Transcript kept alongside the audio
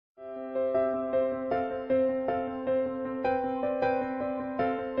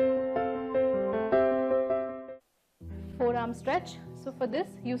forearm stretch. So for this,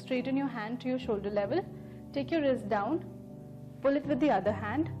 you straighten your hand to your shoulder level, take your wrist down, pull it with the other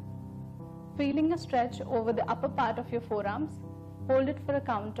hand, feeling a stretch over the upper part of your forearms. Hold it for a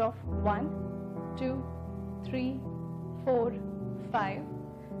count of 1, 2, 3, 4, 5.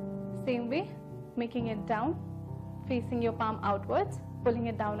 Same way, making it down, facing your palm outwards, pulling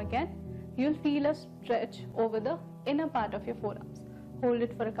it down again. You'll feel a stretch over the inner part of your forearms. Hold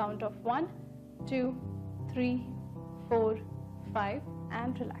it for a count of 1, 2, 3, 4, 5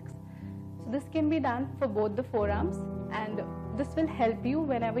 and relax. So this can be done for both the forearms, and this will help you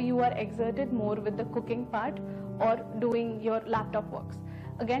whenever you are exerted more with the cooking part or doing your laptop works.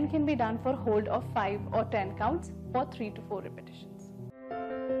 Again, can be done for hold of 5 or 10 counts for 3 to 4 repetitions.